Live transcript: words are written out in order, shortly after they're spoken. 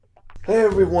Hey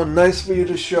everyone, nice for you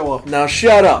to show up. Now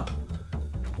shut up.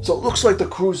 So it looks like the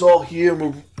crew's all here and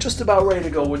we're just about ready to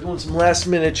go. We're doing some last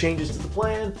minute changes to the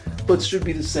plan, but it should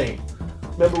be the same.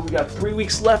 Remember, we got 3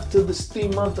 weeks left till this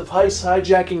theme month of heists,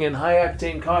 hijacking, and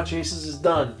high-octane car chases is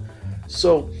done.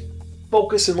 So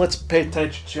focus and let's pay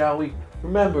attention, shall we?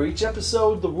 Remember, each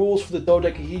episode, the rules for the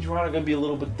dodecahedron are going to be a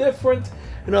little bit different,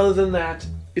 and other than that,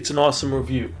 it's an awesome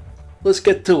review. Let's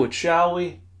get to it, shall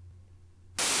we?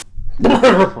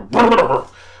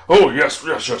 Oh, yes.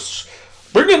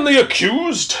 Bring in the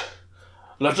accused.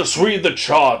 Let us read the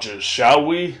charges, shall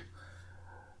we?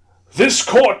 This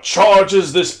court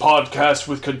charges this podcast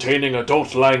with containing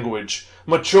adult language,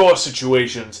 mature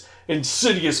situations,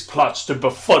 insidious plots to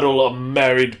befuddle a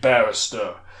married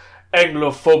barrister,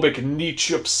 Anglophobic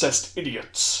Nietzsche-obsessed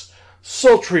idiots,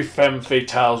 sultry femme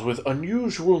fatales with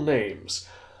unusual names,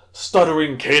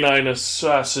 stuttering canine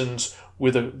assassins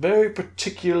with a very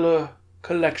particular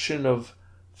collection of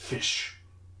fish,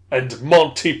 and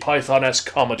Monty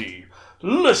Python-esque comedy.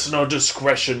 Listener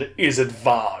discretion is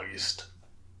advised.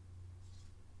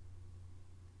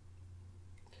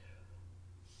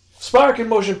 Spark in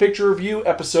Motion Picture Review,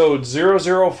 Episode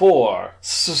 004.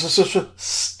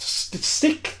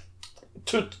 Stick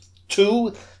to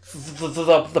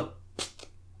the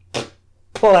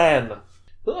plan.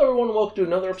 Hello everyone, welcome to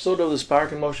another episode of the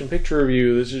Spark in Motion Picture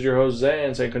Review. This is your host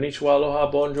Zan, saying konnichiwa,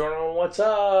 aloha, buongiorno, and what's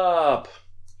up?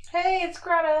 Hey, it's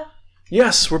Greta.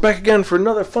 Yes, we're back again for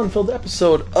another fun-filled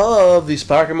episode of the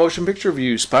Spark in Motion Picture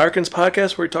Review, Sparkin's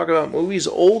podcast where we talk about movies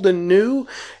old and new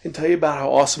and tell you about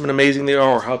how awesome and amazing they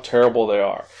are or how terrible they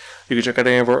are. You can check out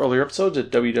any of our earlier episodes at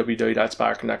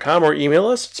www.sparkin.com or email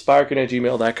us at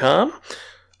sparkin@gmail.com.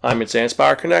 I'm at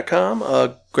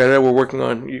zansparkin.com. Greta, we're working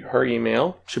on her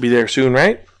email. Should be there soon,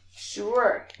 right?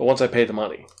 Sure. But once I pay the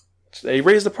money. They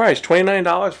raised the price.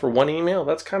 $29 for one email.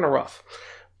 That's kind of rough.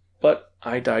 But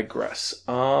I digress.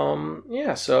 Like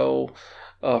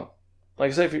I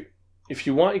said, if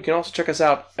you want, you can also check us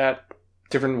out at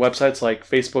different websites like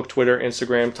Facebook, Twitter,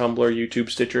 Instagram, Tumblr, YouTube,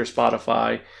 Stitcher,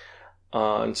 Spotify,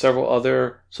 and several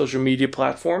other social media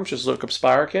platforms. Just look up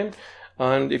Sparkin.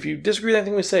 And if you disagree with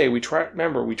anything we say, we try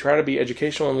to be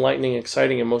educational, enlightening,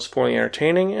 exciting, and most importantly,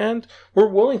 entertaining, and we're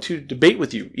willing to debate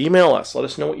with you. Email us. Let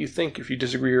us know what you think if you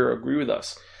disagree or agree with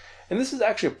us. And this is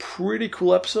actually a pretty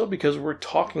cool episode because we're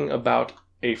talking about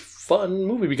a fun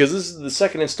movie because this is the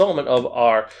second installment of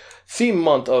our theme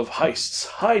month of heists,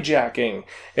 hijacking,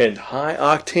 and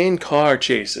high-octane car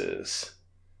chases.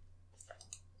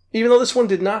 Even though this one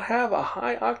did not have a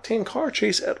high-octane car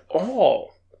chase at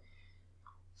all.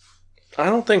 I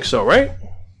don't think so, right?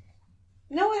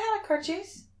 No, it had a car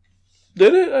chase.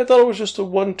 Did it? I thought it was just a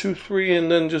 1, 2, 3 and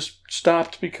then just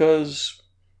stopped because...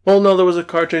 Well, no, there was a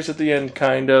car chase at the end,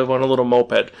 kind of, on a little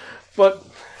moped. But,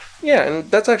 yeah,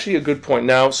 and that's actually a good point.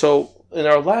 Now, so, in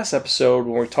our last episode,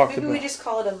 when we talked about... Maybe we just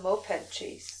call it a moped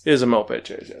chase. It is a moped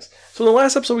chase, yes. So, in the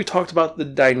last episode, we talked about the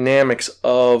dynamics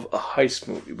of a heist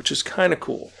movie, which is kind of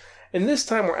cool. And this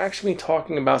time, we're actually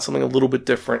talking about something a little bit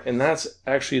different, and that's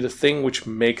actually the thing which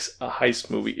makes a heist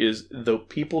movie, is the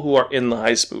people who are in the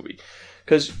heist movie.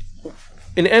 Because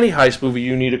in any heist movie,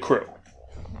 you need a crew.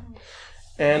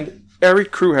 And every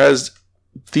crew has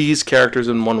these characters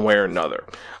in one way or another.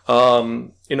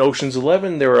 In Ocean's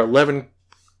 11, there were 11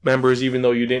 members, even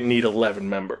though you didn't need 11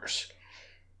 members.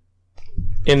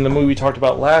 In the movie we talked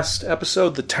about last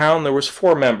episode, The Town, there was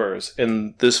 4 members.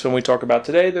 In this film we talk about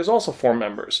today, there's also 4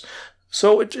 members.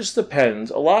 So it just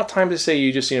depends. A lot of times they say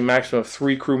you just need a maximum of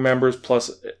 3 crew members plus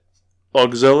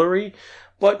auxiliary,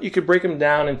 but you could break them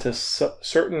down into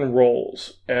certain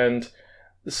roles. And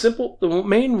the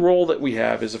main role that we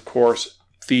have is, of course,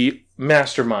 the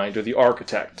mastermind or the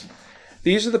architect.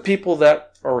 These are the people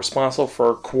that are responsible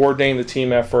for coordinating the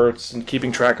team efforts and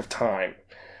keeping track of time.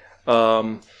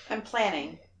 And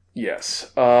planning.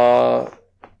 Yes.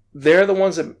 They're the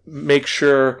ones that make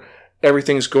sure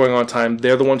everything's going on time.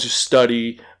 They're the ones who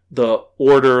study the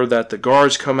order that the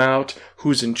guards come out,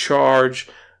 who's in charge.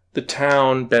 The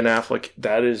town, Ben Affleck,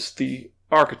 that is the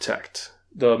architect,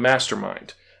 the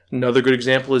mastermind. Another good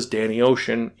example is Danny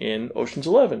Ocean in Ocean's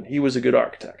 11. He was a good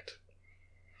architect.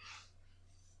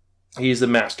 He's the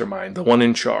mastermind, the one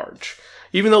in charge.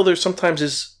 Even though there's sometimes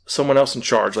is someone else in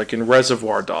charge, like in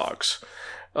Reservoir Dogs,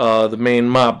 the main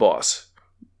mob boss,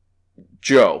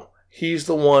 Joe. He's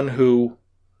the one who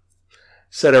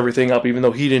set everything up, even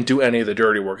though he didn't do any of the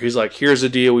dirty work. He's like, here's the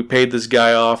deal, we paid this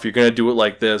guy off, you're going to do it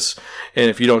like this, and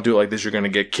if you don't do it like this, you're going to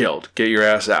get killed. Get your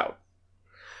ass out.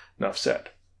 Enough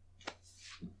said.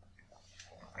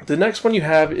 The next one you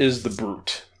have is the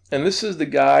Brute. And this is the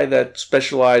guy that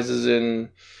specializes in,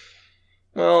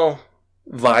 well,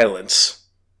 violence.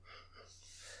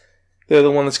 They're the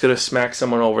one that's going to smack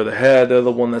someone over the head. They're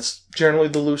the one that's generally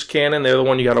the loose cannon. They're the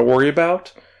one you got to worry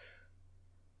about.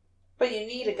 But you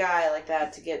need a guy like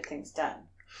that to get things done.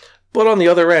 But on the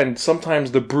other end,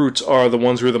 sometimes the brutes are the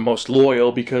ones who are the most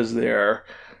loyal because they're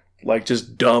like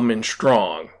just dumb and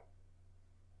strong.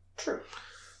 True.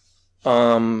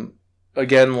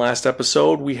 Again, last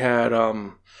episode we had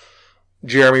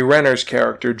Jeremy Renner's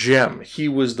character, Jem. He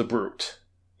was the brute.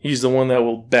 He's the one that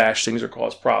will bash things or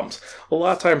cause problems. A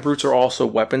lot of time brutes are also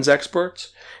weapons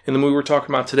experts. In the movie we're talking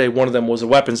about today, one of them was a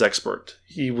weapons expert.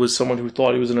 He was someone who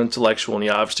thought he was an intellectual, and he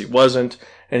obviously wasn't.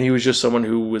 And he was just someone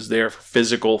who was there for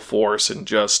physical force and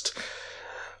just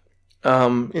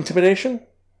intimidation?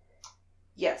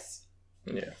 Yes.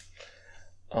 Yeah.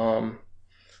 The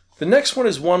next one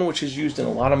is one which is used in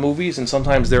a lot of movies, and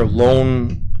sometimes they're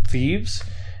lone thieves.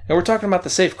 And we're talking about the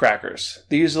safecrackers.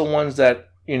 These are the ones that,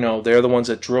 they're the ones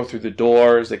that drill through the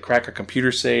doors, they crack a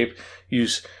computer safe,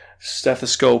 use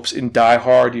stethoscopes. In Die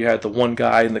Hard, you had the one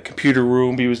guy in the computer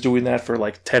room. He was doing that for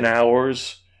like 10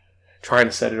 hours, trying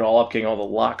to set it all up, getting all the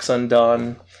locks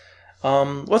undone.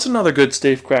 What's another good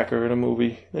safecracker in a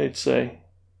movie, they'd say?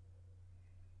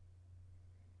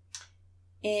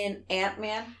 In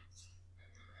Ant-Man?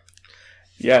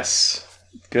 Yes,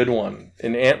 good one.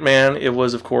 In Ant-Man, it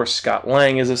was, of course, Scott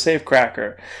Lang as a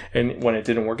safecracker. And when it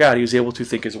didn't work out, he was able to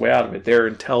think his way out of it. They're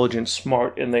intelligent,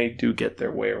 smart, and they do get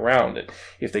their way around it.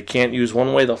 If they can't use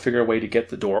one way, they'll figure a way to get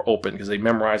the door open because they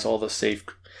memorize all the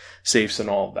safes and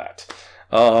all of that.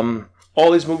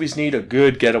 All these movies need a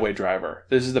good getaway driver.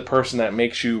 This is the person that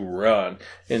makes you run.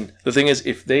 And the thing is,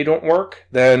 if they don't work,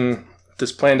 then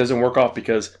this plan doesn't work off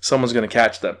because someone's going to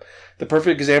catch them. The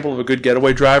perfect example of a good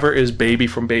getaway driver is Baby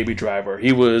from Baby Driver.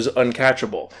 He was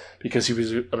uncatchable because he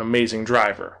was an amazing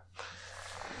driver.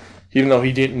 Even though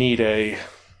he didn't need a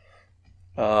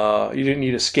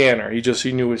scanner,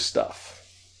 he knew his stuff.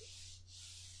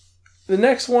 The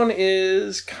next one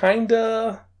is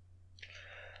kinda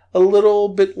a little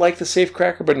bit like the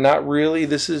safecracker, but not really.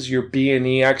 This is your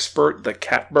B&E expert, the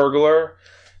cat burglar.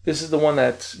 This is the one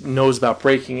that knows about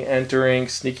breaking, entering,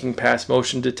 sneaking past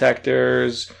motion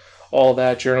detectors, all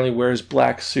that. Generally wears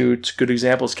black suits. Good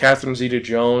example is Catherine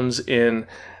Zeta-Jones in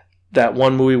that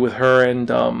one movie with her and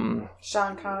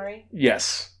Sean Connery?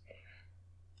 Yes.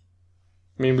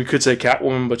 I mean, we could say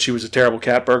Catwoman, but she was a terrible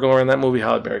cat burglar in that movie.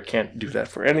 Halle Berry can't do that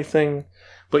for anything.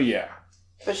 But yeah.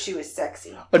 But she was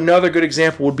sexy. Another good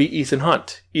example would be Ethan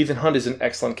Hunt. Ethan Hunt is an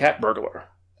excellent cat burglar.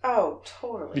 Oh,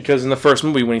 totally. Because in the first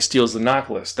movie, when he steals the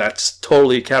knock list, that's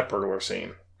totally a cat burglar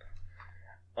scene.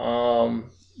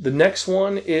 The next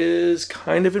one is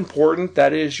kind of important.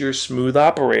 That is your smooth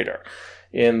operator.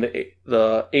 In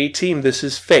the A-Team, this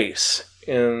is Face.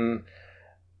 In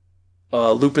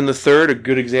Lupin the Third, a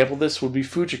good example of this would be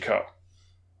Fujiko.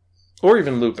 Or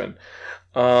even Lupin.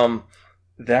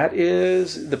 That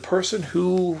is the person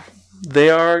who, they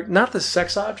are not the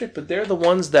sex object, but they're the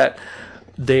ones that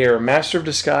they are master of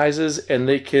disguises and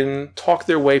they can talk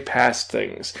their way past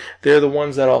things. They're the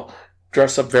ones that'll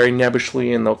dress up very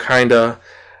nebbishly and they'll kind of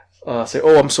say,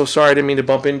 "Oh, I'm so sorry, I didn't mean to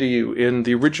bump into you." In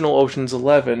the original Ocean's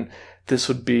 11, this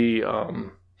would be,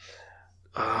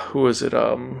 who is it?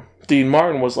 Dean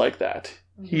Martin was like that.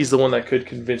 He's the one that could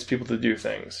convince people to do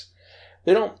things.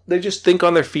 They just think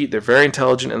on their feet. They're very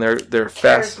intelligent and they're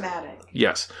fast. Charismatic.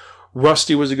 Yes.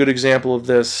 Rusty was a good example of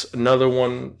this. Another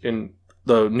one in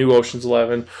the new Ocean's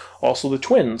 11. Also, the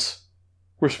twins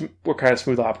were kind of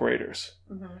smooth operators.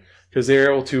 Because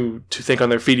they're able to think on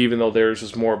their feet, even though theirs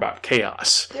was more about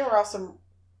chaos. They were also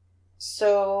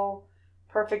so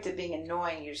perfect at being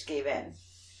annoying, you just gave in.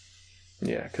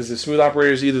 Yeah, because the smooth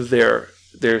operators, either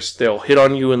they'll hit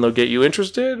on you and they'll get you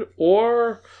interested,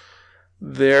 or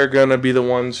they're going to be the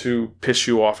ones who piss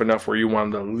you off enough where you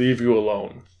want them to leave you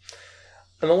alone.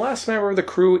 And the last member of the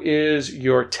crew is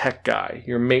your tech guy,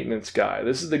 your maintenance guy.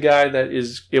 This is the guy that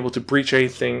is able to breach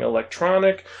anything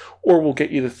electronic or will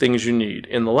get you the things you need.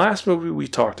 In the last movie we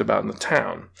talked about in the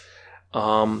town,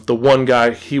 the one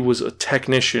guy, he was a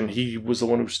technician. He was the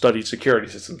one who studied security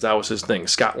systems. That was his thing.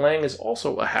 Scott Lang is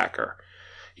also a hacker.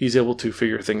 He's able to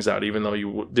figure things out, even though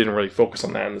you didn't really focus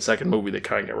on that in the second movie. They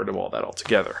kind of got rid of all that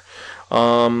altogether.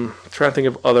 Trying to think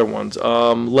of other ones.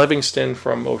 Livingston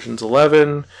from Ocean's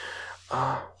 11.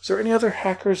 Was there any other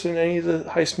hackers in any of the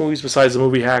heist movies besides the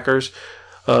movie Hackers?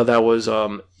 That was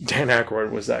Dan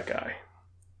Aykroyd was that guy.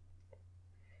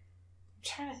 I'm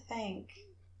trying to think.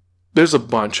 There's a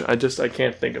bunch. I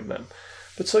can't think of them.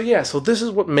 But so this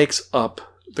is what makes up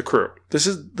the crew. This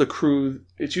is the crew.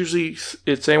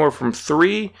 It's anywhere from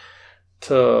 3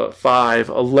 to 5,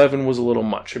 11 was a little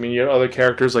much. I mean, you had other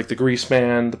characters like the Grease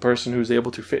Man, the person who's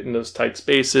able to fit in those tight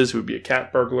spaces, who would be a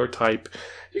cat burglar type.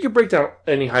 You could break down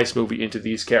any heist movie into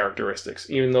these characteristics,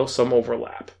 even though some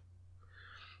overlap.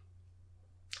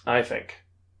 I think.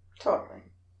 Totally.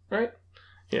 Right?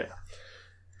 Yeah.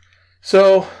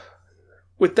 So,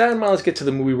 with that in mind, let's get to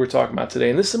the movie we're talking about today.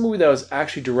 And this is a movie that was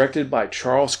actually directed by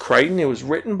Charles Crichton. It was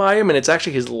written by him, and it's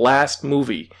actually his last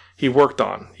movie he worked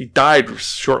on. He died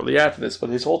shortly after this, but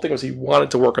his whole thing was he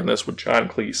wanted to work on this with John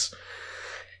Cleese.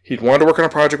 He'd wanted to work on a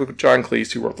project with John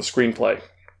Cleese, who wrote the screenplay.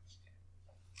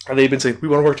 And they've been saying, we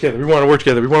want to work together, we want to work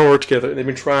together, we want to work together. And they've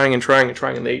been trying and trying and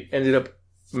trying, and they ended up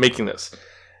making this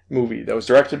movie that was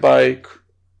directed by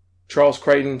Charles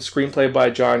Crichton, screenplay by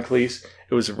John Cleese.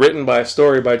 It was written by a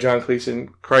story by John Cleese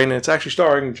and Crichton, and it's actually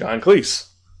starring John Cleese,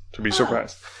 to be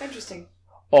surprised. Interesting.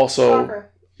 Also,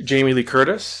 Shocker. Jamie Lee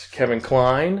Curtis, Kevin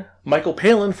Kline, Michael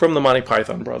Palin from the Monty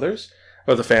Python brothers,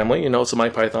 or the family, it's the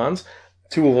Monty Pythons.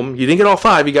 2 of them. You didn't get all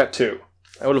 5, you got 2.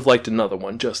 I would have liked another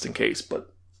one just in case,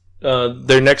 but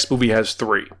their next movie has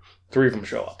 3. 3 of them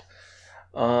show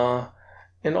up.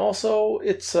 And also,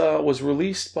 it was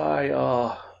released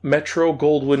by Metro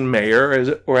Goldwyn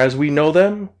Mayer, or as we know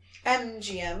them.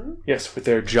 MGM. Yes, with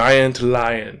their giant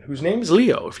lion, whose name is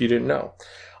Leo, if you didn't know.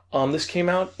 This came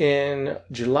out in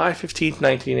July 15th,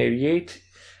 1988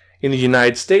 in the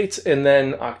United States, and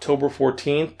then October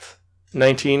 14th,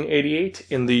 1988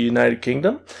 in the United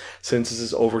Kingdom. Since this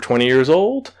is over 20 years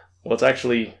old, well, it's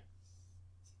actually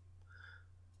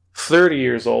 30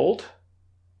 years old.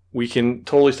 We can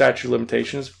totally statute of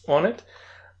limitations on it.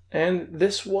 And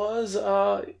this was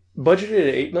budgeted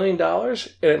at $8 million,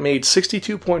 and it made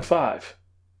 $62.5.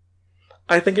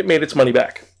 I think it made its money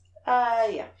back.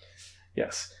 Yeah.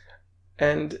 Yes.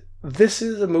 And this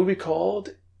is a movie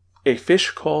called A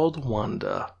Fish Called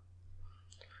Wanda.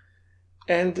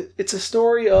 And it's a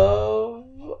story of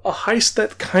a heist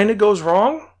that kind of goes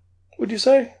wrong, would you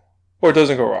say? Or it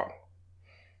doesn't go wrong?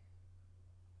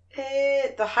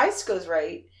 The heist goes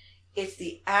right. It's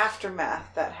the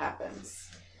aftermath that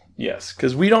happens. Yes,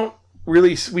 because we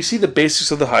see the basics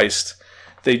of the heist.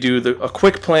 They do a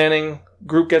quick planning,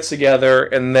 group gets together,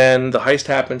 and then the heist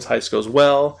happens, heist goes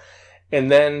well. And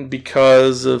then,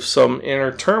 because of some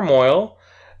inner turmoil,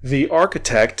 the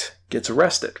architect gets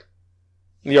arrested.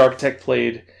 The architect,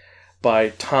 played by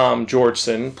Tom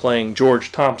Georgeson, playing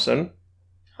George Thompson.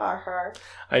 Har.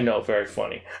 I know, very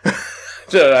funny.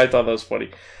 I thought that was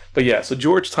funny. But yeah, so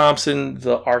George Thompson,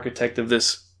 the architect of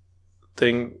this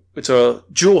thing, it's a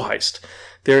jewel heist.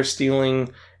 They're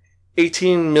stealing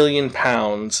 18 million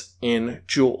pounds in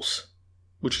jewels,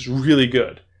 which is really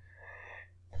good.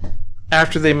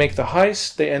 After they make the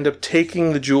heist, they end up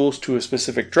taking the jewels to a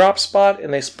specific drop spot,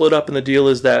 and they split up, and the deal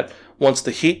is that once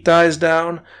the heat dies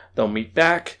down, they'll meet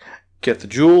back, get the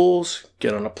jewels,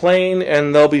 get on a plane,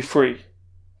 and they'll be free.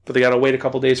 But they gotta wait a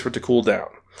couple days for it to cool down.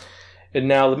 And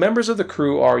now the members of the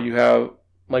crew are, you have,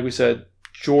 like we said,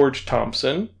 George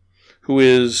Thompson, who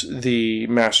is the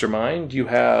mastermind. You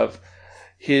have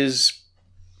he's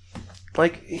a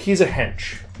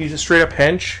hench. He's a straight up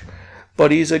hench,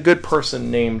 but he's a good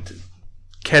person named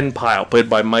Ken Pyle, played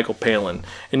by Michael Palin.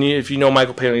 And if you know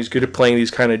Michael Palin, he's good at playing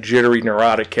these kind of jittery,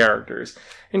 neurotic characters.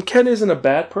 And Ken isn't a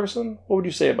bad person. What would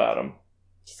you say about him?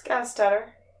 He's got a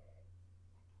stutter.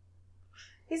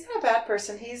 He's not a bad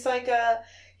person.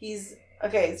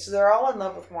 Okay, so they're all in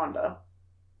love with Wanda.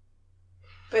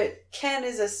 But Ken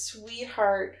is a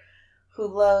sweetheart who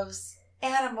loves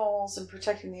animals and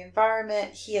protecting the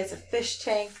environment. He has a fish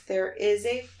tank. There is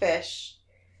a fish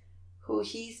who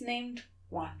he's named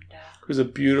Wanda. Who's a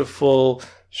beautiful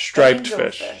striped Angel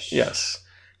fish. Yes.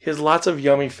 He has lots of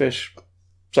yummy fish.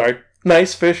 Sorry,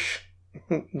 nice fish.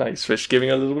 Nice fish, giving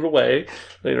a little bit away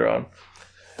later on.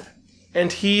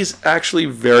 And he's actually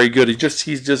very good.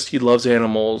 He loves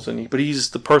animals, but he's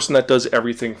the person that does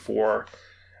everything for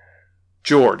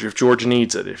George. If George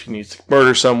needs it, if he needs to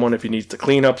murder someone, if he needs to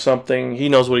clean up something, he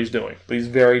knows what he's doing. But he's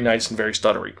very nice and very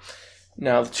stuttery.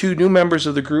 Now, the 2 new members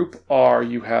of the group are,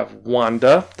 you have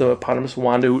Wanda, the eponymous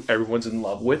Wanda, who everyone's in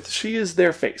love with. She is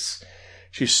their face.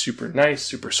 She's super nice,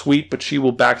 super sweet, but she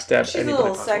will backstab anybody. She's a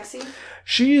little sexy.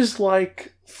 She's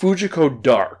like Fujiko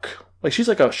Dark. Like, she's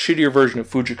like a shittier version of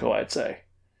Fujiko, I'd say.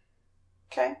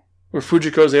 Okay. Where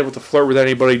Fujiko's able to flirt with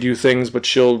anybody, do things, but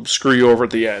she'll screw you over at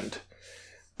the end.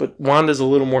 But Wanda's a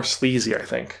little more sleazy, I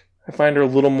think. I find her a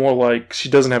little more like she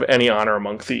doesn't have any honor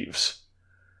among thieves.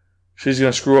 She's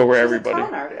going to screw over everybody. She's a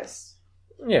con artist.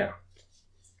 Yeah.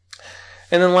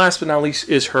 And then last but not least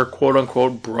is her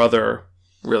quote-unquote brother.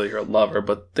 Really her lover,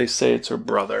 but they say it's her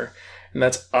brother. And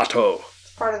that's Otto.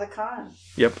 It's part of the con.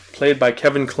 Yep, played by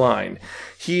Kevin Kline.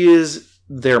 He is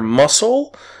their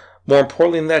muscle. More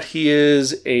importantly than that, he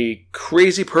is a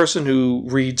crazy person who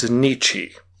reads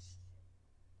Nietzsche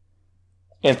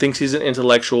and thinks he's an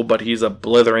intellectual, but he's a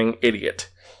blithering idiot.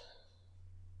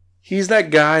 He's that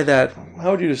guy that...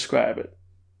 How would you describe it?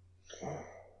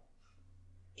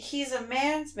 He's a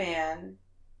man's man,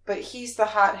 but he's the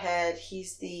hothead.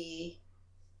 He's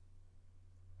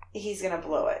gonna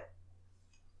blow it.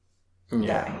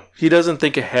 Yeah. Guy. He doesn't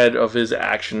think ahead of his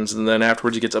actions, and then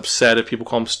afterwards he gets upset if people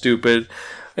call him stupid.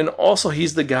 And also,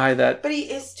 he's the guy that... But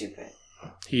he is stupid.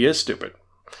 He is stupid.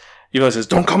 Even though he says,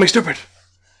 "Don't call me stupid."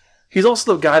 He's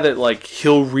also the guy that, like,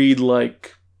 he'll read,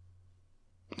 like,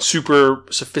 super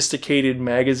sophisticated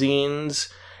magazines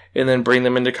and then bring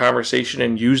them into conversation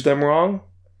and use them wrong.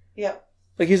 Yep.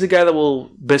 Like, he's the guy that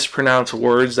will mispronounce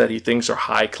words that he thinks are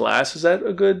high class. Is that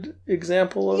a good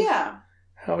example of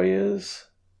how he is?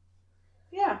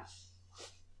 Yeah.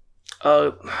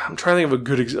 I'm trying to think of a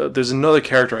good... There's another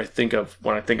character I think of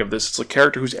when I think of this. It's a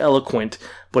character who's eloquent,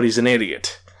 but he's an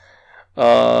idiot.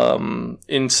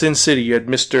 In Sin City, you had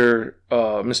Mr.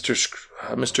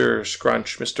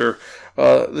 Scrunch,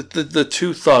 the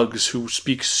two thugs who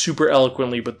speak super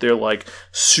eloquently, but they're like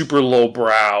super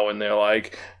lowbrow, and they're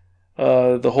like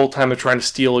the whole time they're trying to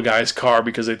steal a guy's car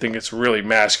because they think it's really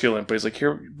masculine. But he's like,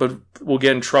 "Here, but we'll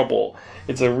get in trouble."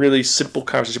 It's a really simple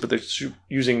conversation, but they're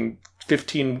using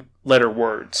 15-letter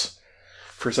words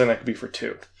for something that could be for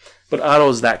two. But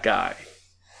Otto's that guy,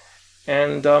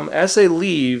 and as they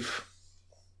leave,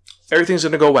 everything's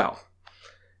going to go well.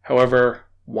 However,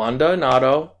 Wanda and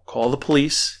Otto call the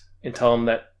police and tell them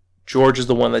that George is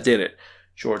the one that did it.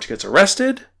 George gets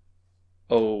arrested.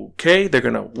 Okay, they're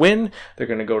going to win. They're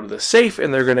going to go to the safe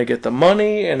and they're going to get the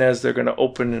money. And as they're going to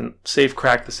open and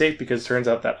crack the safe, because it turns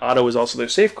out that Otto is also their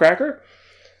safe cracker.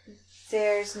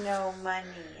 There's no money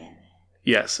in it.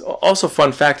 Yes. Also,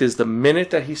 fun fact is the minute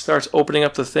that he starts opening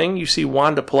up the thing, you see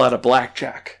Wanda pull out a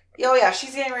blackjack. Oh, yeah,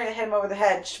 she's getting ready to hit him over the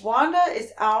head. Wanda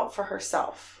is out for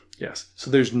herself. Yes. So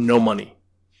there's no money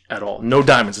at all. No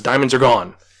diamonds. The diamonds are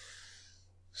gone.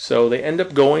 So they end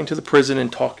up going to the prison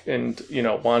and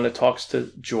Wanda talks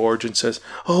to George and says,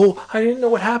 "Oh, I didn't know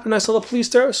what happened. I saw the police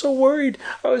there. I was so worried.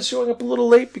 I was showing up a little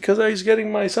late because I was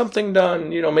getting my something done,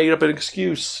 made up an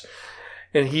excuse."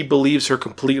 And he believes her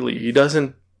completely. He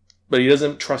doesn't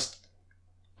trust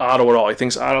Otto at all. He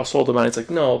thinks Otto sold him out. It's like,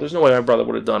 no, there's no way my brother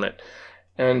would have done it.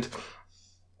 And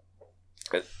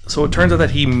so it turns out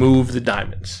that he moved the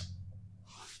diamonds.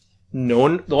 The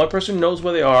only person who knows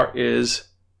where they are is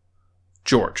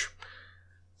George.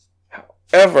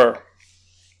 However,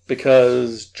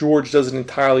 because George doesn't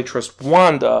entirely trust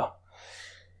Wanda,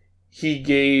 he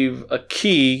gave a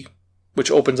key which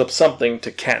opens up something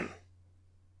to Ken.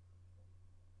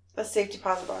 A safe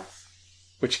deposit box.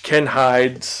 Which Ken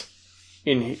hides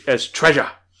as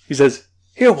treasure. He says,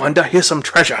 "Here, Wanda, here's some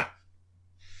treasure."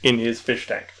 In his fish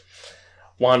tank.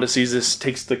 Wanda sees this,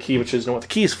 takes the key, which doesn't know what the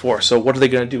key is for. So what are they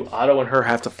going to do? Otto and her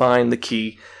have to find the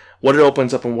key, what it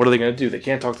opens up, and what are they going to do? They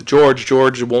can't talk to George.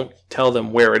 George won't tell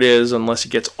them where it is unless he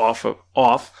gets off.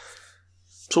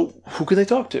 So who can they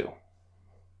talk to?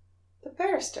 The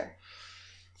barrister.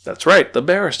 That's right, the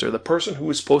barrister, the person who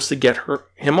was supposed to get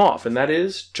him off, and that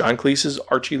is John Cleese's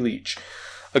Archie Leach.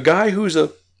 A guy who's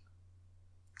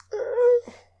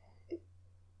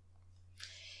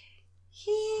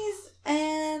He's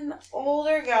an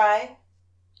older guy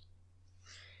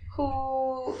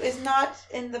who is not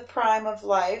in the prime of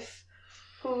life,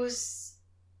 who's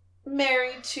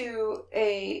married to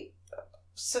a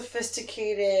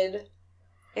sophisticated,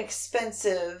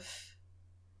 expensive,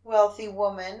 wealthy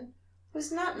woman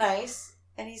who's not nice,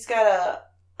 and he's got a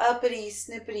uppity,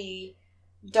 snippety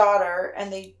daughter,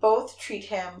 and they both treat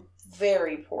him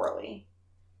very poorly.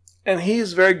 And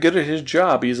he's very good at his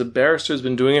job. He's a barrister, has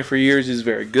been doing it for years. He's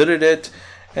very good at it.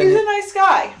 And he's a nice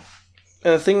guy.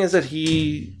 And the thing is that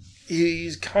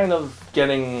he's kind of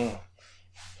getting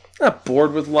not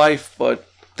bored with life, but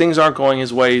things aren't going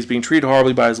his way. He's being treated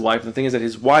horribly by his wife. And the thing is that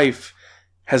his wife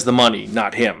has the money,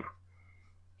 not him.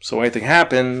 So when anything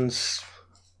happens,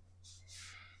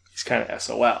 he's kind of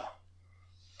SOL.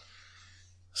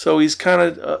 So he's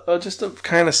kind of just a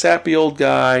kind of sappy old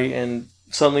guy, and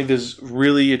suddenly this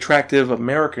really attractive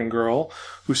American girl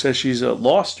who says she's a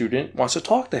law student wants to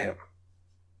talk to him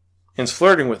and is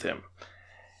flirting with him.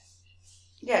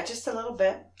 Yeah, just a little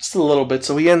bit. Just a little bit.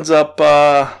 So he ends up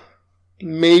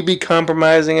maybe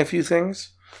compromising a few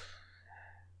things.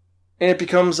 And it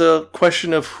becomes a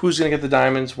question of who's going to get the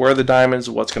diamonds, where are the diamonds,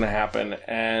 what's going to happen,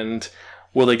 and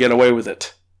will they get away with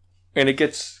it? And it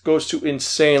goes to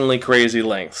insanely crazy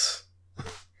lengths.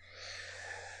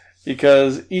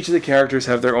 Because each of the characters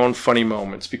have their own funny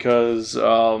moments. Because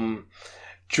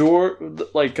George,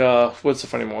 like, what's the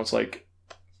funny moment? It's like,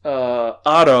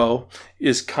 Otto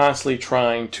is constantly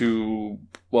trying to,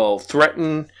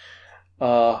 threaten,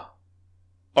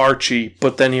 Archie,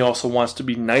 but then he also wants to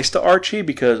be nice to Archie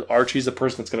because Archie's the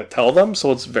person that's going to tell them,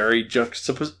 so it's very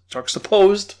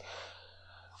juxtaposed.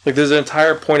 Like, there's an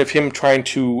entire point of him trying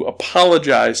to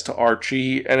apologize to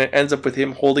Archie, and it ends up with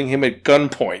him holding him at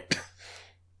gunpoint.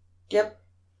 Yep.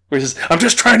 Where he says, I'm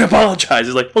just trying to apologize.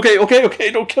 He's like,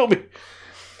 okay, don't kill me.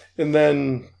 And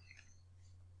then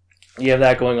you have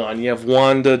that going on. You have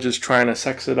Wanda just trying to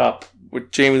sex it up,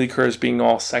 with Jamie Lee Curtis being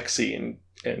all sexy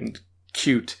and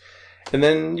cute. And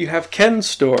then you have Ken's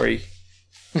story.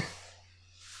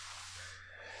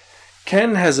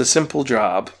 Ken has a simple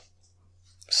job.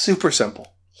 Super simple.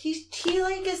 He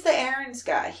like is the errands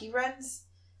guy. He gathers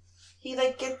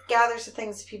the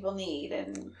things that people need,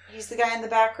 and he's the guy in the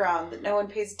background that no one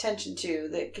pays attention to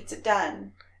that gets it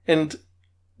done. And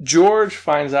George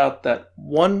finds out that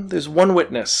there's one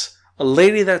witness, a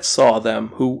lady that saw them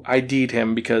who ID'd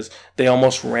him because they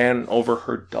almost ran over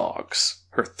her dogs.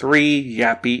 Her 3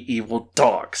 yappy, evil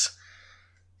dogs.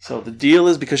 So the deal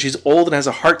is, because she's old and has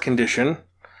a heart condition,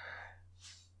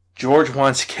 George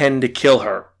wants Ken to kill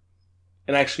her.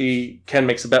 And actually, Ken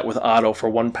makes a bet with Otto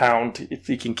for £1 if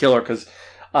he can kill her, because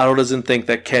Otto doesn't think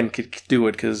that Ken could do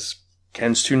it because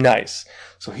Ken's too nice.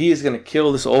 So he is going to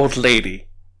kill this old lady.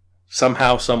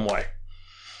 Somehow, some way.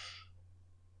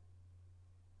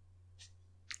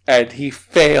 And he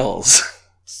fails.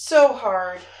 So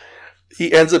hard.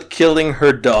 He ends up killing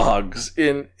her dogs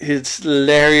in his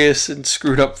hilarious and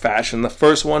screwed up fashion. The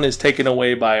first one is taken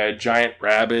away by a giant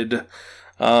rabid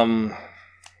Doberman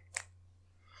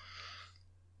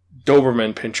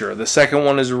pinscher. The second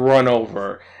one is run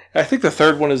over. I think the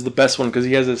third one is the best one because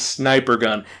he has a sniper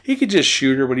gun. He could just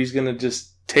shoot her, but he's going to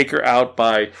just take her out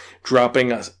by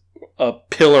dropping a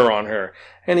pillar on her.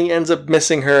 And he ends up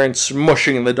missing her and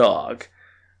smushing the dog.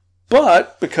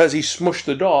 But because he smushed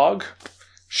the dog,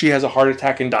 she has a heart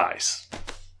attack and dies.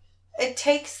 It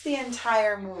takes the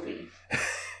entire movie.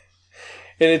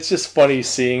 And it's just funny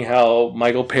seeing how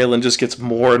Michael Palin just gets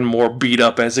more and more beat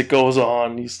up as it goes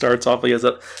on. He starts off, he has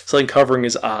something covering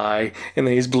his eye, and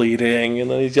then he's bleeding, and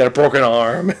then he's got a broken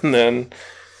arm, and then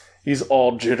he's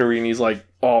all jittery, and he's like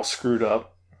all screwed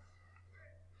up.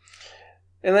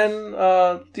 And then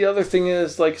the other thing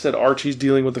is, like I said, Archie's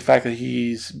dealing with the fact that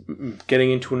he's getting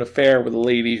into an affair with a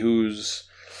lady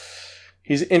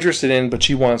he's interested in, but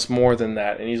she wants more than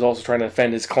that. And he's also trying to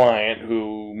defend his client,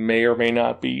 who may or may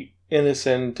not be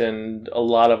innocent, and a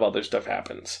lot of other stuff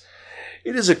happens.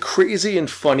 It is a crazy and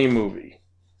funny movie.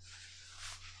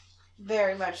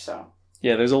 Very much so.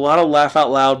 Yeah, there's a lot of laugh out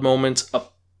loud moments.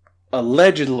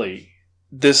 Allegedly,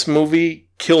 this movie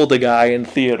killed a guy in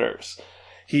theaters.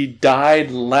 He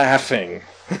died laughing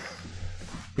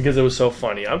because it was so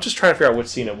funny. I'm just trying to figure out what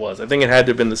scene it was. I think it had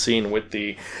to have been the scene with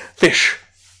the fish.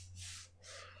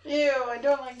 Ew, I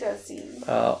don't like that scene.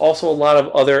 Also, a lot of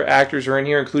other actors are in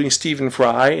here, including Stephen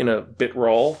Fry in a bit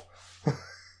role.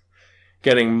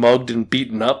 Getting mugged and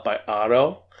beaten up by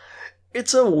Otto.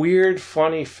 It's a weird,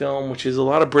 funny film, which is a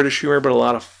lot of British humor, but a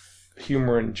lot of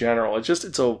humor in general.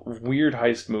 It's a weird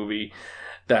heist movie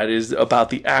that is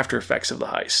about the after effects of the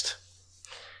heist.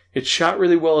 It's shot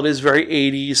really well. It is very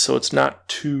 80s, so it's not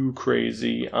too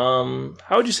crazy. How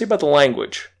would you say about the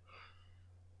language?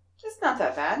 It's not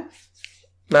that bad.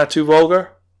 Not too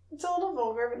vulgar? It's a little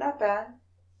vulgar, but not bad.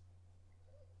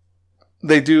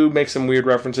 They do make some weird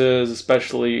references,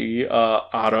 especially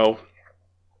Otto.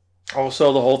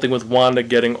 Also, the whole thing with Wanda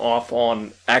getting off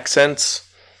on accents.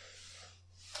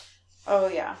 Oh,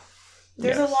 yeah.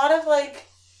 There's Yes. a lot of, like,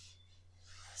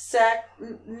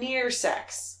 near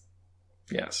sex.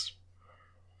 Yes.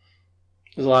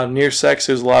 There's a lot of near sex.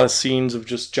 There's a lot of scenes of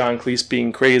just John Cleese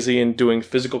being crazy and doing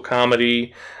physical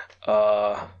comedy.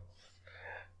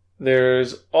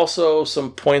 There's also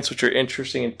some points which are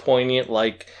interesting and poignant.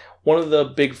 Like, one of the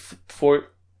big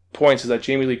points is that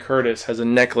Jamie Lee Curtis has a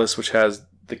necklace which has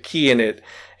the key in it,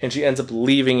 and she ends up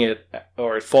leaving it,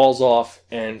 or it falls off,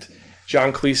 and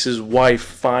John Cleese's wife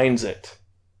finds it.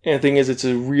 And the thing is, it's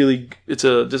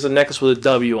just a necklace with a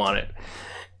W on it.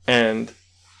 And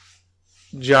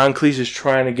John Cleese is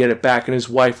trying to get it back, and his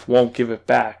wife won't give it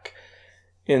back.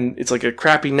 And it's like a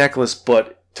crappy necklace,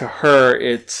 but to her,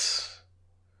 it's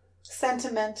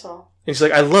sentimental. And she's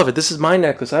like, I love it. This is my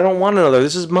necklace. I don't want another.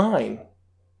 This is mine.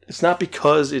 It's not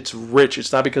because it's rich.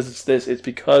 It's not because it's this. It's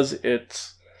because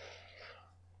it's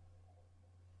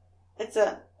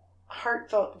a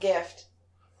heartfelt gift.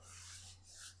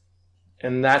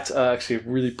 And that's actually a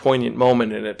really poignant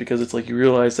moment in it, because it's like you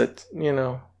realize that,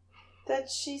 that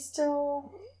she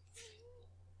still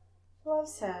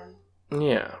loves him.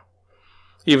 Yeah.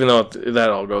 Even though that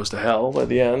all goes to hell by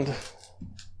the end.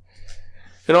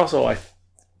 And also,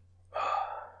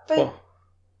 But,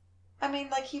 I mean,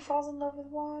 like, he falls in love with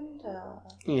Wanda.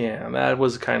 Yeah, that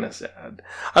was kind of sad.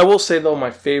 I will say, though,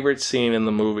 my favorite scene in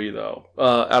the movie, though,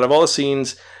 out of all the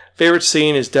scenes, favorite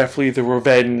scene is definitely the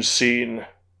revenge scene.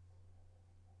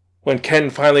 When Ken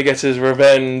finally gets his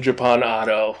revenge upon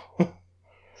Otto.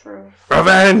 True.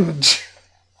 Revenge!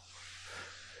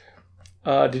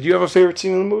 Did you have a favorite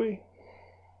scene in the movie?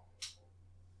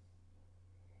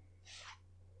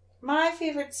 My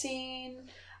favorite scene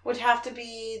would have to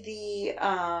be the,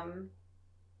 I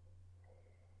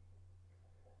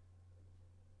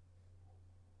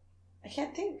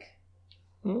can't think.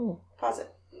 Pause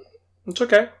it. It's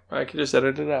okay. I can just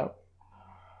edit it out.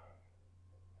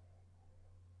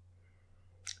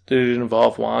 Did it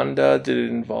involve Wanda? Did it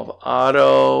involve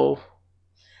Otto?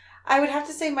 I would have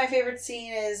to say my favorite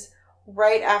scene is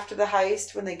right after the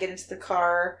heist when they get into the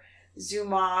car,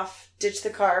 zoom off, ditch the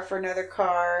car for another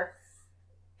car,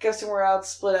 go somewhere else,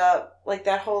 split up. Like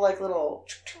that whole like little...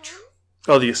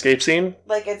 Oh, the escape scene?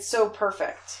 Like it's so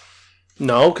perfect.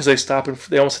 No, because they stop and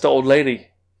they almost hit the old lady.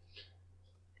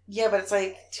 Yeah, but it's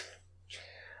like...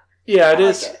 Yeah, it I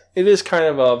is. like it. It is kind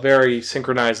of a very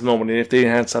synchronized moment, and if they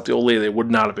hadn't stopped the old lady, they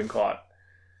would not have been caught.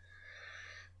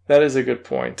 That is a good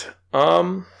point.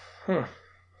 No,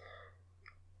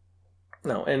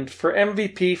 and for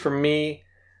MVP, for me,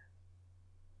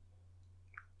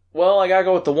 well, I gotta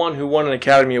go with the one who won an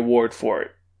Academy Award for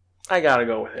it. I gotta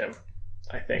go with him,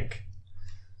 I think.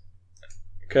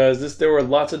 Because there were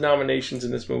lots of nominations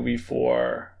in this movie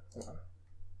for...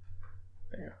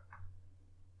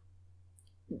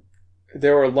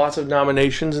 There were lots of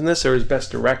nominations in this. There was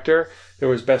Best Director, there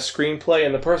was Best Screenplay,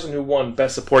 and the person who won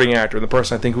Best Supporting Actor, and the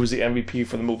person I think who was the MVP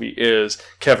for the movie is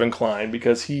Kevin Kline,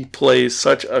 because he plays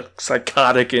such a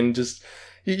psychotic and just...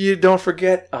 You don't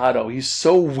forget Otto. He's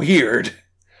so weird.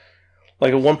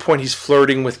 Like at one point he's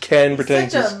flirting with Ken,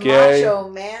 pretending he's gay. Macho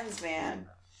man's man.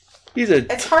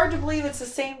 It's hard to believe it's the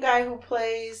same guy who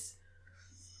plays...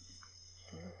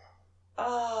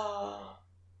 Oh...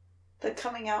 The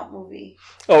Coming Out movie.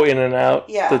 Oh, In and Out?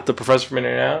 Yeah. The professor from In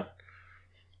and Out?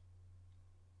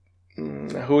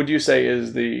 Who would you say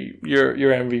is your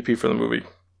MVP for the movie?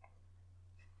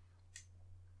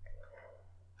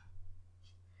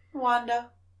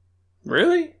 Wanda.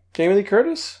 Really? Jamie Lee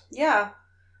Curtis? Yeah.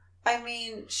 I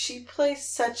mean, she plays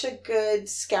such a good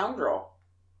scoundrel.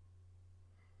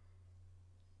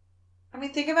 I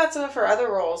mean, think about some of her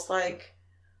other roles, like,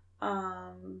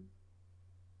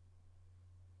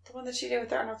 the one that she did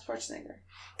with Arnold Schwarzenegger.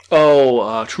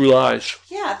 Oh, True Lies.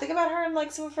 Yeah, think about her in,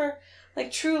 like, some of her,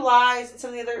 like, True Lies and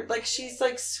some of the other, like, she's,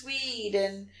 like, sweet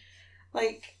and,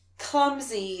 like,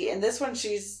 clumsy. And this one,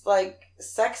 she's, like,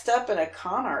 sexed up and a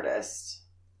con artist.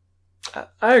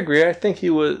 I agree. I think she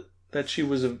was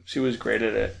great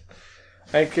at it.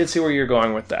 I can see where you're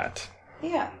going with that.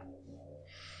 Yeah.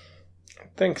 I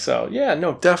think so. Yeah,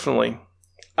 no, definitely.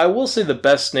 I will say the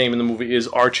best name in the movie is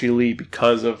Archie Lee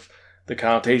because of the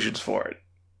connotations for it.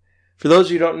 For those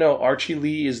of you who don't know, Archie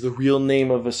Lee is the real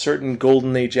name of a certain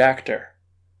Golden Age actor.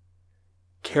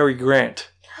 Cary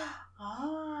Grant.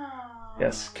 Oh.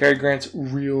 Yes, Cary Grant's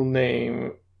real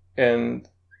name and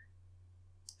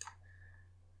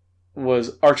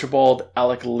was Archibald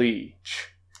Alec Leach.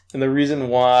 And the reason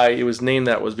why it was named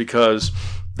that was because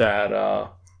that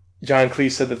John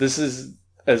Cleese said that this is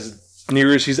as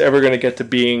near as he's ever going to get to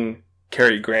being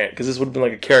Cary Grant, because this would have been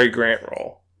like a Cary Grant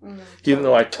role. Even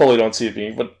though I totally don't see it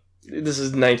being, but this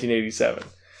is 1987.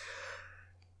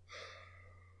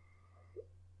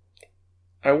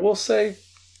 I will say,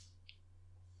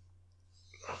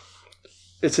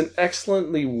 it's an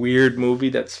excellently weird movie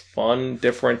that's fun,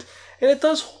 different, and it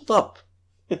does hold up.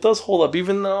 It does hold up,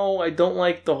 even though I don't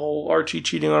like the whole Archie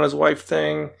cheating on his wife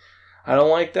thing. I don't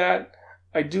like that.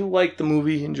 I do like the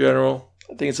movie in general.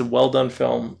 I think it's a well-done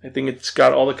film. I think it's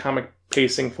got all the comic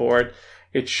pacing for it.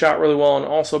 It's shot really well, and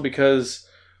also because,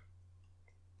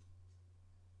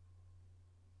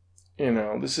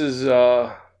 this is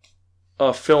a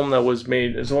film that was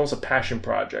made, it's almost a passion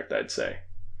project, I'd say.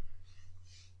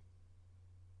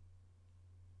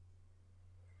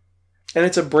 And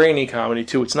it's a brainy comedy,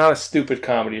 too. It's not a stupid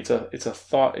comedy. It's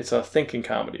a thinking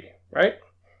comedy, right?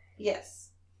 Yes.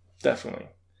 Definitely.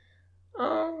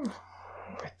 I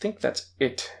think that's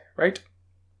it, right?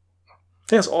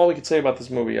 I think that's all we could say about this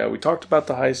movie. We talked about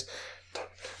the heist.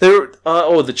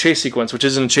 The chase sequence, which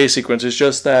isn't a chase sequence. It's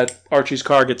just that Archie's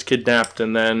car gets kidnapped,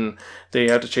 and then they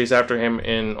have to chase after him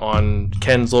on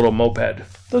Ken's little moped.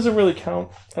 Doesn't really count,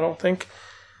 I don't think,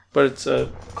 but it's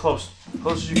close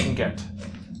as you can get.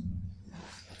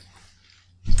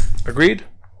 Agreed?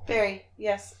 Very.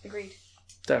 Yes, agreed.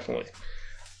 Definitely.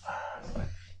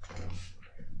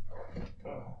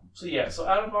 So yeah, so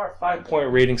out of our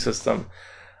 5-point rating system,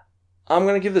 I'm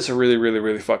going to give this a really, really,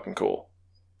 really fucking cool.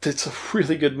 It's a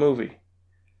really good movie.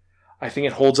 I think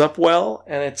it holds up well,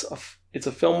 and it's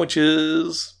a film which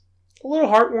is a little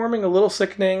heartwarming, a little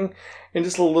sickening, and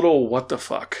just a little what the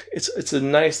fuck. It's a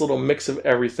nice little mix of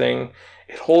everything.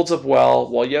 It holds up well.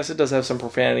 While yes, it does have some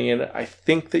profanity in it, I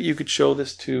think that you could show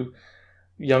this to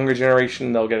younger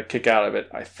generation, they'll get a kick out of it,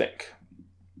 I think.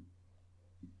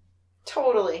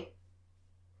 Totally.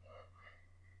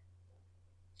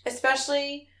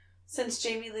 Especially since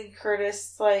Jamie Lee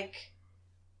Curtis, like,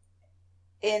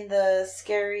 in the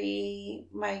scary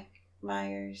Mike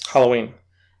Myers. Halloween.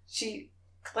 She,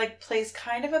 like, plays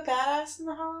kind of a badass in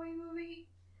the Halloween movie.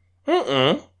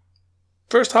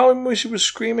 First Halloween movie, she was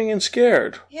screaming and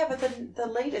scared. Yeah, but the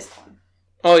latest one.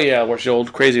 Oh, yeah, where she's the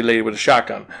old crazy lady with a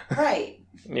shotgun. Right.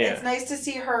 Yeah. It's nice to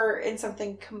see her in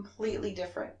something completely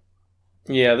different.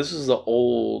 Yeah, this is the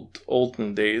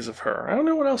olden days of her. I don't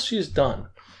know what else she's done.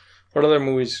 What other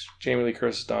movies Jamie Lee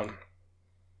Curtis has done?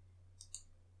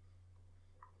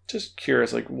 Just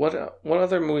curious, like what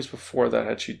other movies before that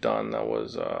had she done that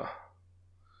was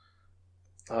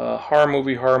horror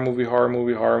movie.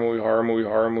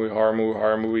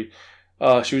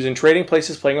 She was in Trading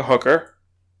Places playing a hooker.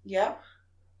 Yeah.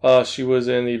 She was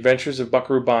in The Adventures of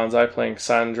Buckaroo Banzai playing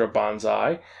Sandra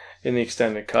Banzai in the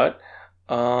extended cut.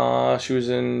 She was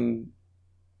in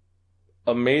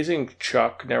Amazing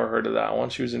Chuck. Never heard of that one.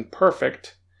 She was in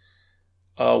Perfect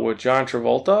with John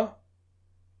Travolta.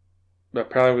 That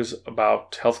apparently was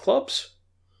about health clubs.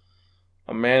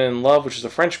 A Man in Love, which is a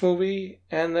French movie.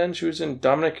 And then she was in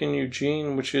Dominic and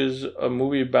Eugene, which is a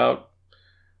movie about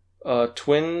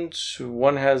twins.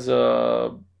 One has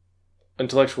a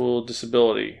intellectual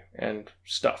disability and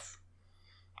stuff.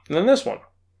 And then this one.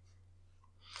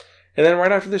 And then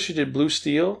right after this, she did Blue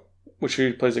Steel, which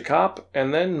she plays a cop.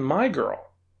 And then My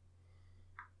Girl.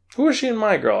 Who is she in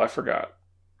My Girl? I forgot.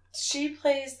 She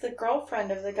plays the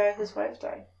girlfriend of the guy whose wife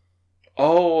died.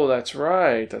 Oh, that's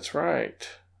right. That's right.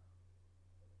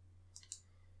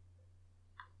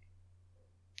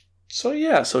 So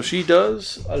yeah, so she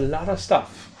does a lot of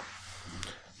stuff.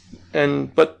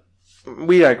 But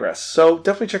we digress. So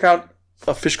definitely check out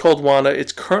A Fish Called Wanda.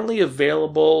 It's currently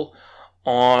available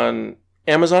on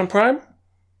Amazon Prime?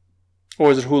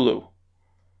 Or is it Hulu?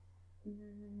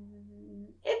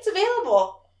 It's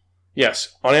available.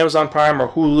 Yes, on Amazon Prime or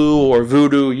Hulu or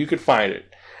Vudu, you could find it.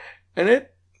 And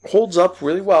it holds up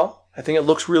really well. I think it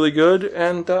looks really good,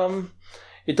 and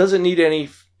it doesn't need any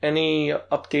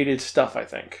updated stuff, I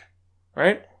think.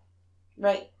 Right?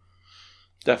 Right.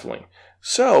 Definitely.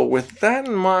 So, with that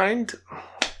in mind,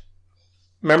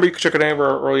 remember you can check out any of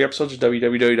our early episodes at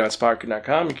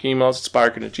www.spirekin.com. You can email us at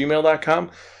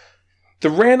spirekin@gmail.com. The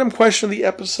random question of the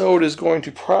episode is going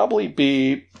to probably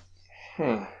be...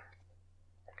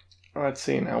 Let's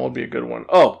see now. What would be a good one?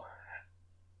 Oh.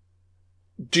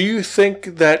 Do you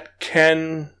think that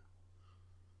Ken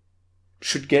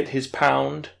should get his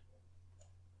pound?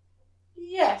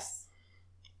 Yes.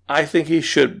 I think he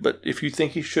should, but if you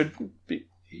think he should,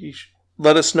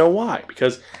 let us know why.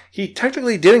 Because he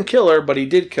technically didn't kill her, but he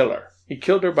did kill her. He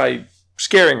killed her by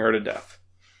scaring her to death.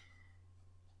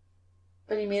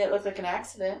 But he made it look like an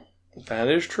accident. That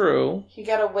is true. He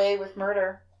got away with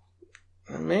murder.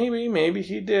 Maybe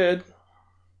he did.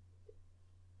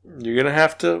 You're going to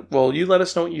have to... Well, you let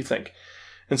us know what you think.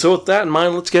 And so with that in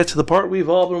mind, let's get to the part we've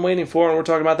all been waiting for, and we're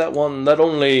talking about that one, that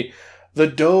only... The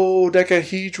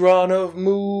dodecahedron of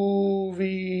movies.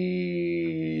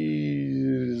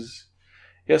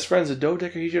 Yes, friends, the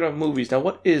dodecahedron of movies. Now,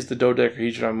 what is the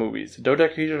dodecahedron of movies? The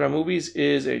dodecahedron of movies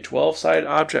is a 12-sided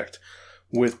object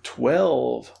with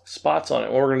 12 spots on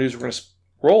it. What we're going to do is we're going to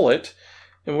roll it,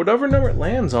 and whatever number it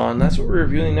lands on, that's what we're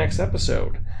reviewing next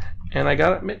episode. And I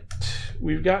gotta admit,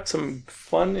 we've got some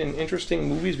fun and interesting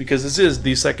movies because this is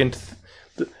the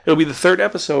it'll be the third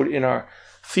episode in our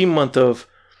theme month of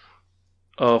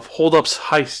holdups,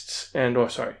 heists, and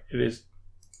it is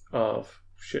of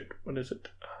what is it?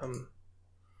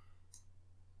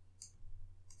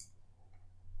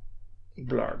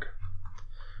 Blarg.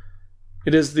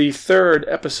 It is the third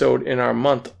episode in our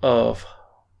month of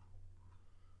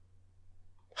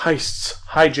heists,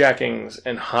 hijackings,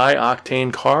 and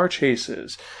high-octane car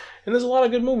chases. And there's a lot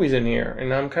of good movies in here,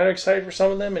 and I'm kind of excited for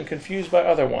some of them and confused by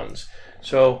other ones.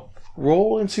 So,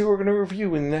 roll and see what we're going to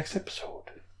review in the next episode.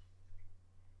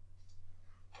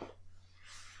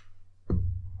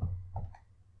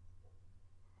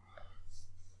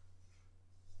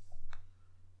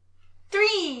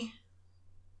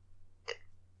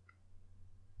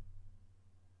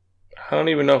 I don't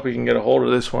even know if we can get a hold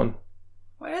of this one.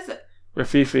 What is it?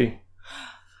 Rafifi.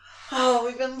 Oh,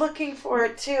 we've been looking for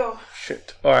it too.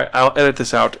 Shit. Alright, I'll edit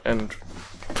this out and...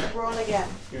 Roll again.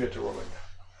 You get to roll it.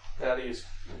 Daddy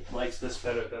likes this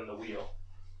better than the wheel.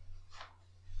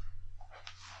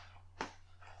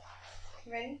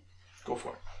 You ready? Go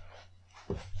for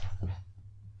it.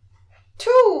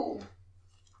 2!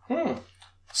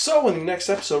 So, in the next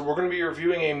episode, we're going to be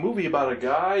reviewing a movie about a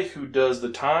guy who does the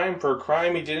time for a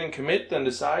crime he didn't commit, then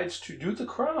decides to do the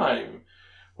crime.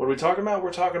 What are we talking about?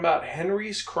 We're talking about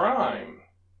Henry's Crime,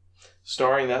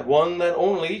 starring that one, that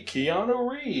only, Keanu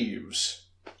Reeves.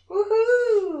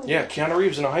 Woohoo! Yeah, Keanu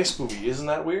Reeves in a heist movie. Isn't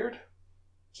that weird?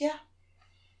 Yeah.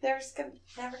 Never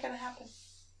gonna happen.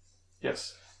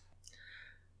 Yes.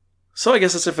 So I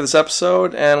guess that's it for this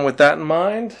episode, and with that in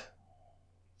mind...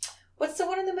 What's the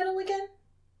one in the middle again?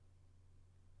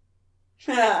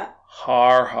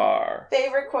 Har har.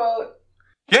 Favorite quote?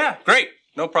 Yeah, great.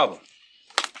 No problem.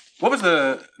 What was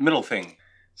the middle thing?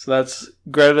 So that's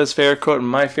Greta's favorite quote and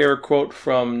my favorite quote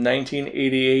from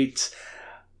 1988.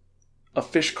 A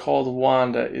Fish Called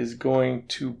Wanda is going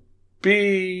to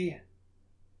be...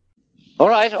 All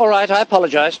right, I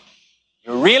apologize.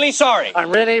 You're really sorry.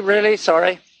 I'm really, really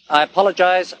sorry. I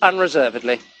apologize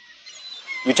unreservedly.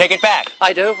 You take it back.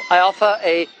 I do. I offer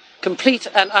a complete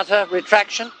and utter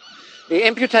retraction. The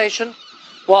imputation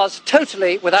was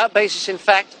totally without basis in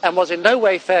fact and was in no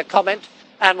way fair comment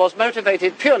and was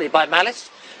motivated purely by malice.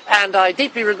 And I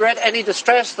deeply regret any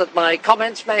distress that my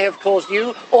comments may have caused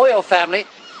you or your family.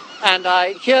 And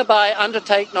I hereby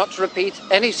undertake not to repeat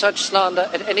any such slander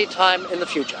at any time in the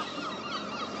future.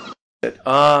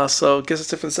 So I guess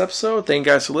that's it for this episode. Thank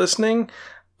you guys for listening.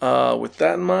 With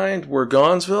that in mind, we're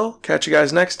Gonzville. Catch you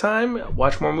guys next time.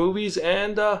 Watch more movies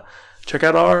and check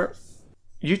out our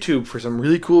YouTube for some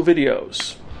really cool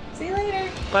videos. See you later.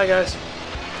 Bye, guys.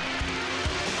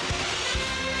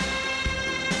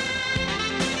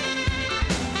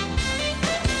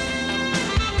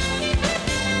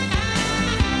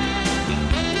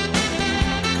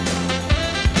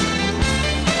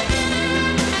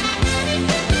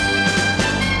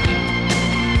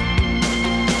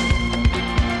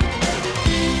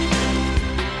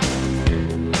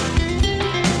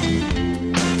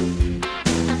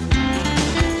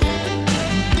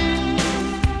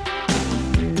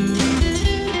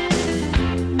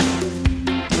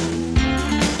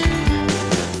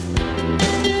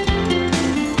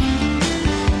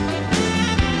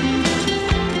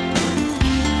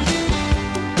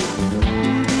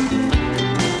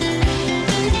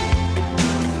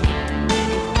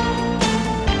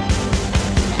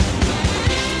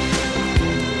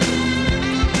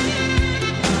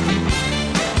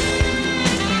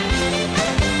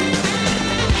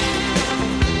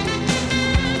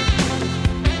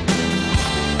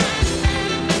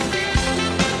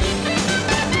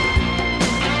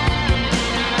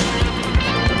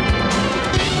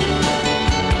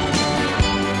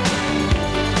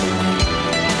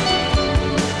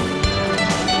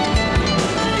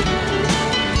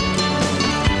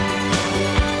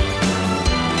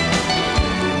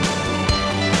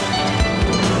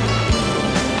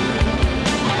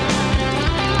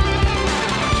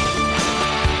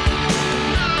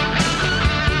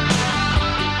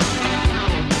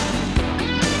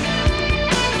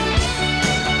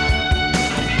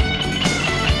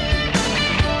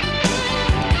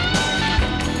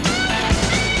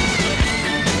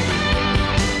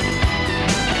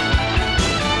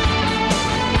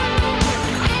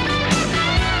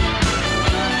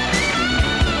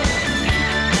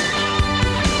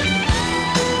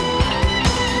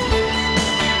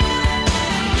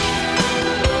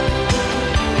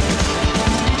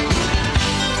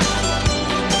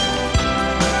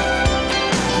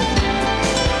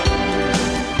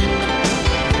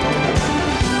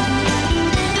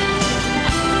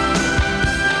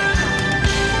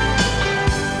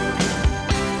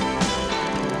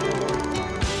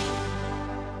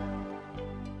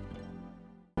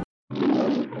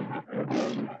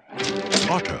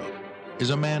 Otto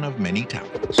is a man of many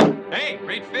talents. Hey,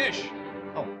 great fish.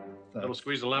 Oh, a little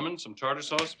squeeze of lemon, some tartar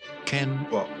sauce. Ken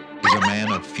is a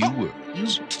man of few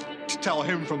words. Tell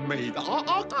him from me.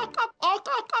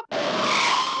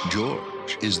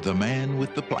 George is the man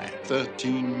with the plan.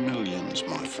 13 millions,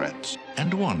 my friends.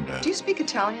 And Wanda Do you speak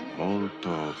Italian?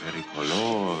 Molto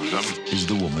pericoloso. is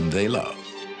the woman they love.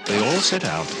 They all set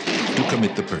out to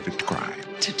commit the perfect crime.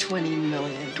 To 20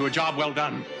 million. To a job well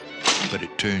done. But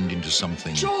it turned into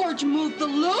something George moved the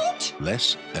loot?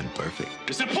 less than perfect.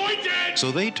 Disappointed!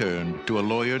 So they turned to a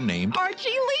lawyer named Archie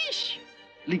Leash.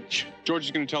 Leech. George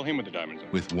is going to tell him what the diamonds are.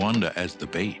 With Wanda as the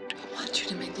bait, I want you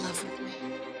to make love with me.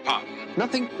 Pop.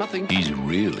 Nothing. he's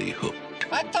really hooked.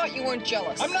 I thought you weren't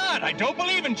jealous. I'm not. I don't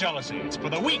believe in jealousy. It's for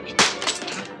the weak.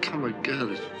 Come a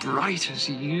girl as bright as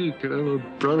you could have a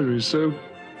brother who's so...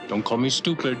 Don't call me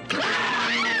stupid.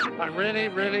 I'm really,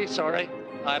 really sorry.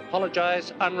 I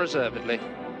apologize unreservedly.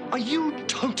 Are you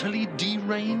totally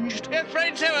deranged? It's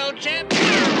right so, old chap.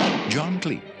 John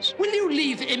Cleese, Will you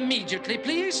leave immediately,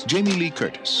 please? Jamie Lee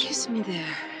Curtis, Kiss me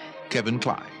there. Kevin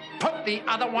Kline, Put the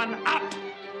other one up.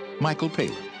 Michael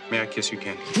Palin, May I kiss you,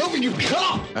 Ken? No, you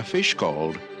can't! A Fish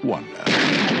Called Wanda.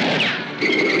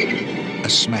 A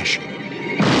smashing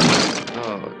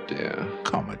Oh, dear.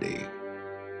 comedy.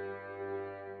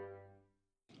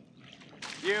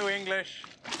 You English.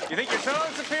 You think you're so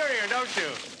superior, don't you?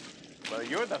 Well,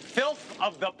 you're the filth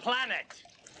of the planet.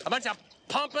 A bunch of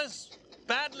pompous,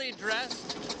 badly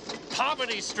dressed,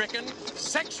 poverty-stricken,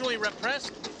 sexually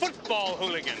repressed football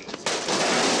hooligans.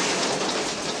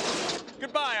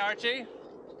 Goodbye, Archie.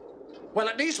 Well,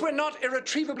 at least we're not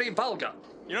irretrievably vulgar.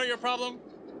 You know your problem?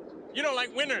 You don't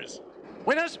like winners.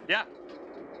 Winners? Yeah.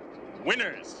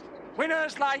 Winners.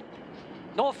 Winners like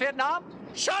North Vietnam?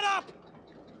 Shut up!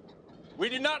 We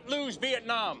did not lose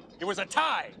Vietnam. It was a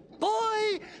tie.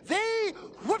 Boy, they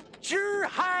whooped your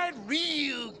hide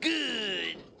real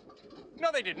good. No,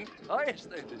 they didn't. Oh, yes,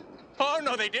 they did. Oh,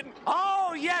 no, they didn't.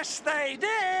 Oh, yes, they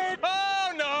did.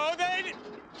 Oh, no, they didn't.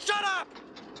 Shut up!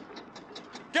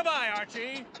 Goodbye,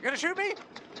 Archie. You gonna shoot me?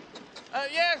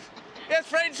 Yes. Yes,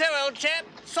 afraid so, old chap.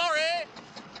 Sorry.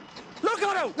 Look,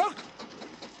 Otto, look.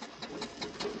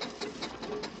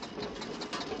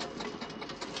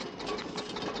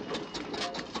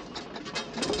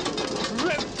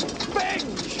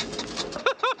 Revenge!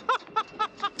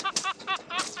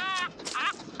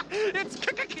 It's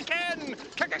Ken!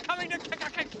 Coming to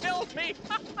kill me!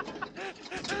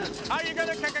 Are you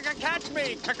gonna catch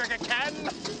me, Ken?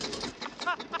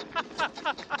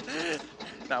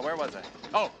 Now, where was I?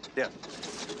 Oh, yeah.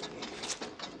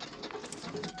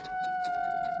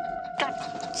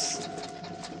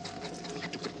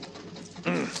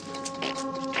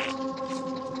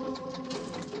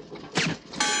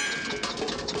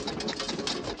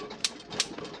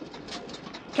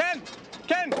 Ken!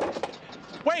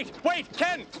 Wait,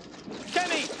 Ken!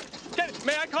 Kenny!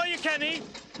 May I call you Kenny?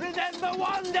 Remember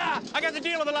Wanda. I got the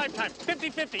deal of a lifetime.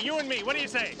 50-50, you and me. What do you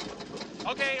say?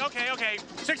 Okay.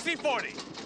 60-40.